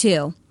self-care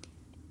too.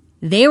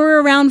 They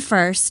were around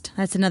first.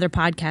 That's another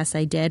podcast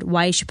I did.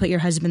 Why you should put your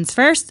husbands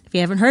first. If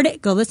you haven't heard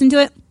it, go listen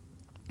to it.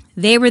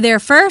 They were there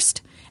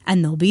first,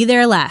 and they'll be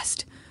there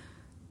last.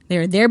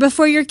 They're there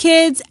before your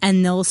kids,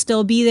 and they'll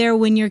still be there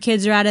when your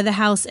kids are out of the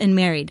house and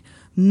married.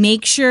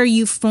 Make sure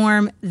you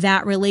form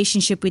that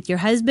relationship with your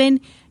husband.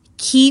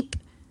 Keep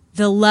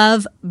the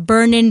love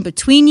burning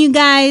between you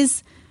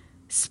guys.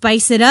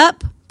 Spice it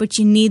up, but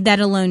you need that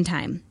alone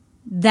time.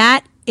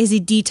 That is a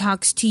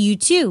detox to you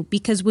too,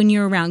 because when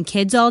you're around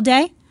kids all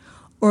day,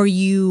 or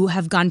you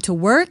have gone to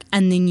work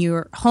and then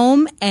you're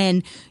home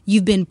and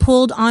you've been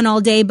pulled on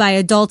all day by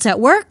adults at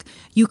work,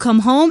 you come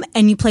home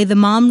and you play the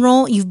mom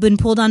role, you've been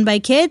pulled on by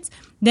kids,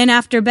 then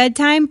after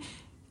bedtime,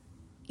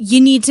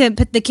 you need to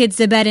put the kids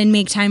to bed and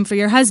make time for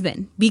your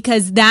husband,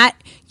 because that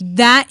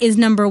is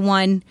number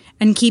one,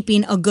 and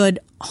keeping a good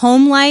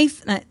home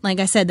life. Like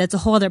I said, that's a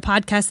whole other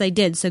podcast I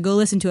did, so go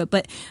listen to it.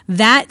 But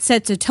that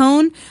sets a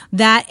tone,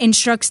 that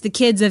instructs the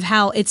kids of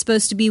how it's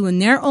supposed to be when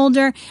they're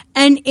older,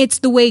 and it's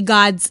the way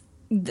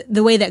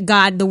that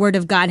God, the Word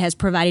of God, has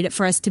provided it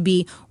for us to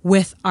be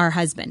with our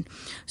husband.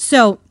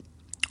 So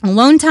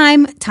alone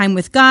time, time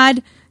with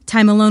God,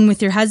 time alone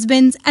with your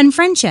husbands, and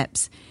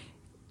friendships.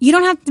 You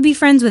don't have to be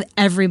friends with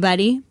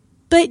everybody,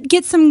 but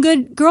get some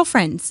good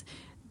girlfriends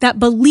that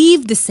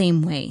believe the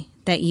same way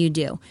that you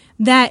do,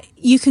 that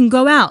you can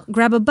go out,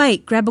 grab a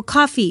bite, grab a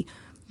coffee,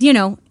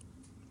 go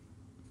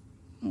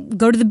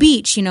to the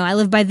beach. I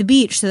live by the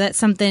beach, so that's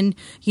something,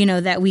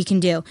 that we can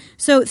do.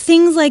 So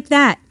things like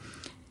that.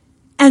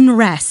 And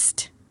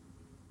rest.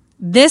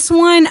 This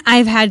one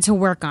I've had to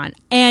work on.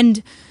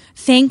 And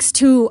thanks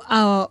to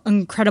an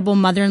incredible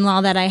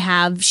mother-in-law that I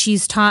have,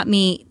 she's taught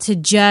me to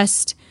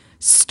just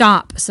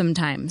stop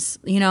sometimes.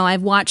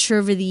 I've watched her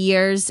over the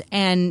years,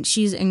 and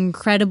she's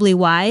incredibly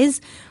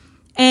wise.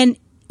 And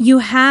you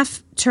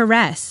have to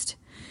rest.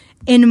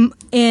 In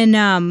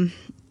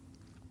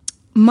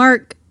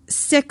Mark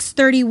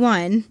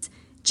 6:31,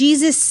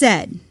 Jesus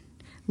said,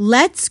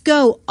 "Let's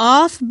go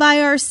off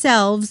by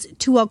ourselves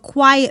to a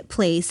quiet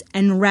place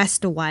and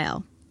rest a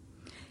while."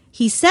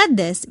 He said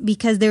this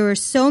because there were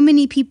so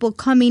many people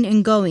coming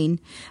and going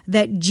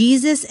that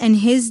Jesus and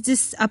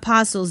his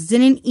apostles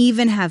didn't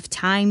even have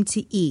time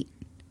to eat.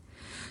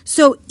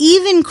 So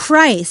even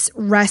Christ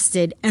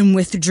rested and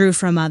withdrew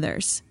from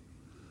others.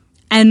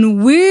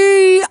 And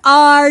we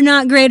are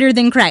not greater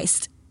than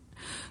Christ.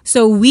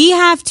 So we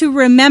have to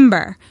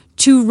remember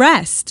to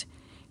rest.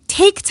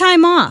 Take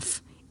time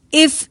off.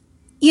 If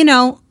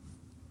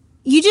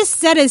you just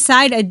set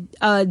aside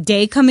a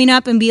day coming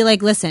up and be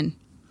like, listen,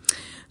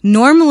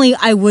 normally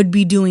I would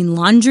be doing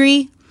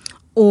laundry,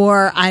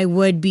 or I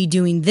would be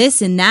doing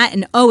this and that,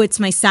 and it's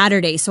my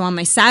Saturday. So on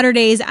my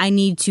Saturdays, I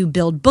need to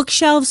build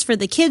bookshelves for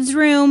the kids'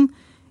 room.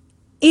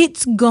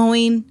 It's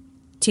going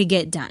to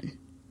get done.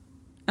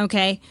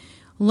 Okay?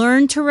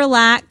 Learn to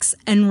relax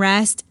and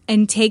rest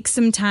and take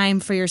some time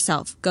for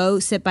yourself. Go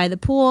sit by the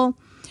pool.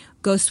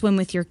 Go swim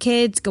with your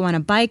kids, go on a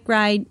bike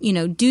ride,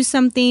 do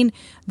something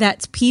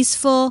that's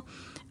peaceful,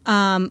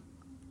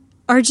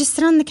 or just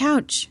sit on the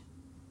couch.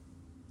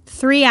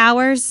 3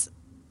 hours,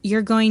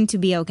 you're going to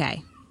be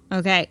okay.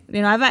 Okay.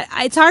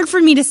 It's hard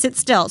for me to sit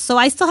still. So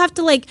I still have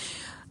to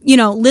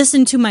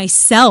listen to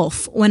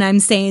myself when I'm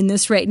saying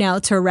this right now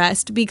to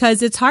rest,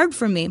 because it's hard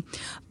for me,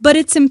 but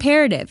it's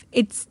imperative.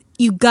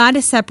 You got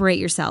to separate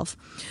yourself.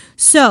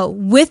 So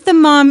with the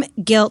Mom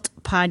Guilt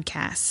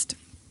podcast,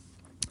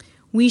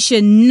 we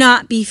should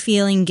not be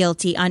feeling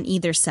guilty on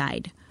either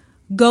side.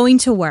 Going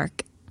to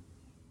work.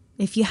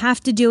 If you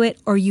have to do it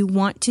or you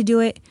want to do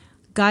it,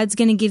 God's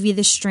going to give you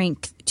the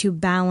strength to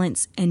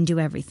balance and do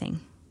everything.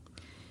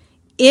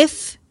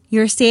 If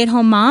you're a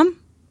stay-at-home mom,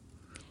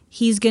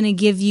 He's going to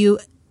give you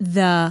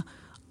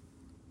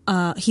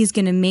He's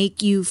going to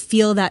make you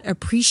feel that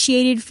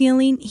appreciated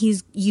feeling.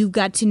 You've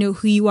got to know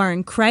who you are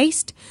in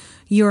Christ.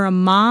 You're a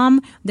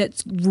mom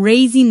that's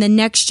raising the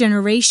next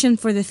generation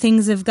for the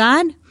things of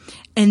God.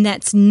 And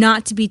that's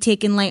not to be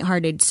taken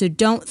lighthearted. So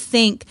don't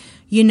think,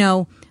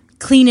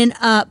 cleaning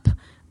up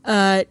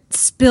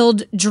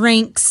spilled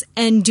drinks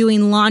and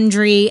doing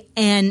laundry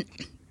and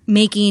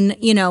making,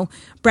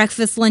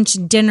 breakfast, lunch,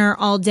 dinner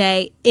all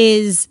day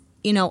is,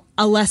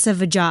 a less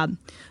of a job.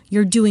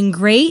 You're doing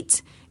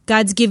great.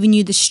 God's given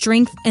you the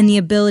strength and the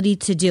ability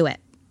to do it.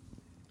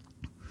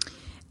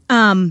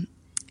 And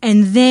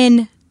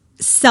then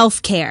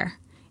self-care.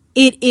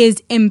 It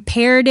is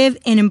imperative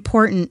and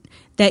important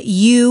that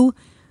you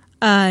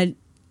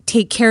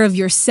take care of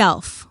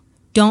yourself.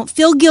 Don't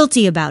feel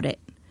guilty about it.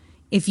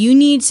 If you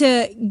need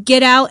to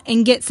get out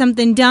and get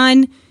something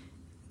done,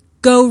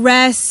 go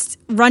rest,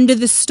 run to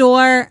the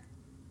store.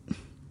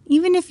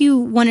 Even if you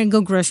want to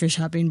go grocery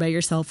shopping by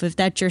yourself, if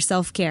that's your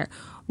self-care,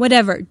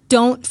 whatever,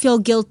 don't feel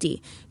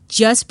guilty.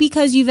 Just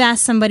because you've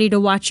asked somebody to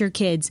watch your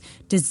kids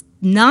does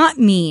not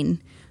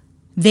mean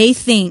they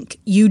think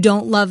you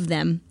don't love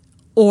them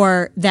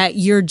or that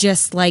you're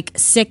just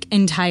sick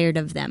and tired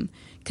of them.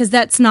 Because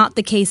that's not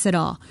the case at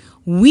all.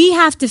 We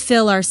have to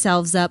fill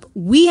ourselves up.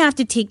 We have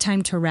to take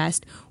time to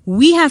rest.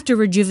 We have to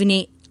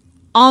rejuvenate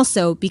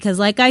also because,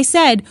 like I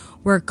said,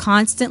 we're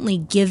constantly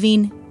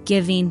giving.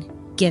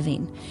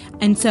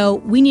 And so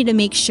we need to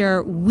make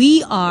sure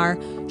we are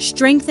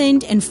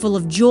strengthened and full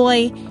of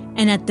joy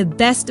and at the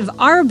best of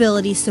our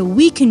ability so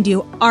we can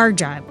do our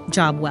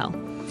job well.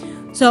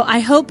 So I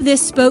hope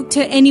this spoke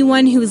to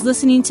anyone who is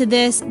listening to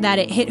this, that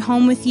it hit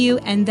home with you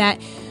and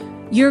that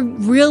you're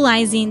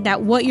realizing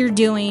that what you're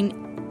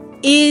doing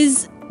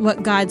is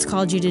what God's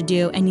called you to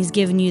do, and He's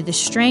given you the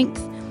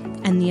strength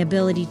and the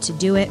ability to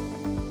do it.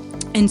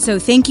 And so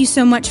thank you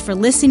so much for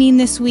listening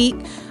this week.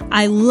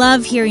 I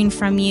love hearing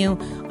from you.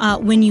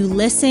 When you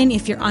listen,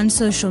 if you're on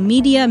social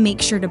media,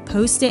 make sure to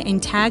post it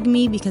and tag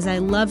me, because I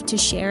love to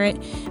share it.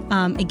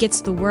 It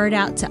gets the word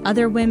out to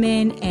other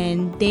women,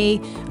 and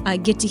they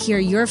get to hear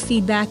your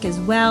feedback as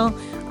well.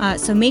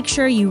 So make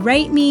sure you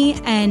write me,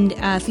 and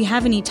if you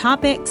have any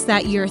topics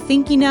that you're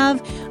thinking of,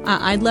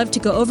 I'd love to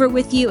go over it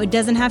with you. It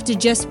doesn't have to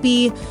just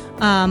be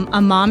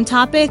a mom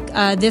topic.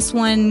 This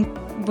one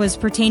was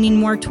pertaining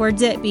more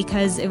towards it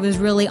because it was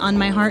really on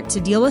my heart to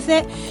deal with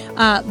it.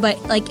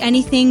 But like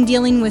anything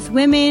dealing with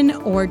women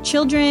or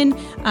children,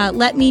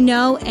 let me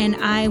know, and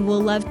I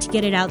will love to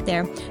get it out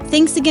there.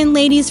 Thanks again,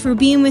 ladies, for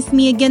being with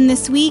me again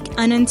this week.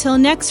 And until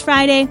next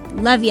Friday,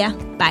 love ya.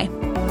 Bye.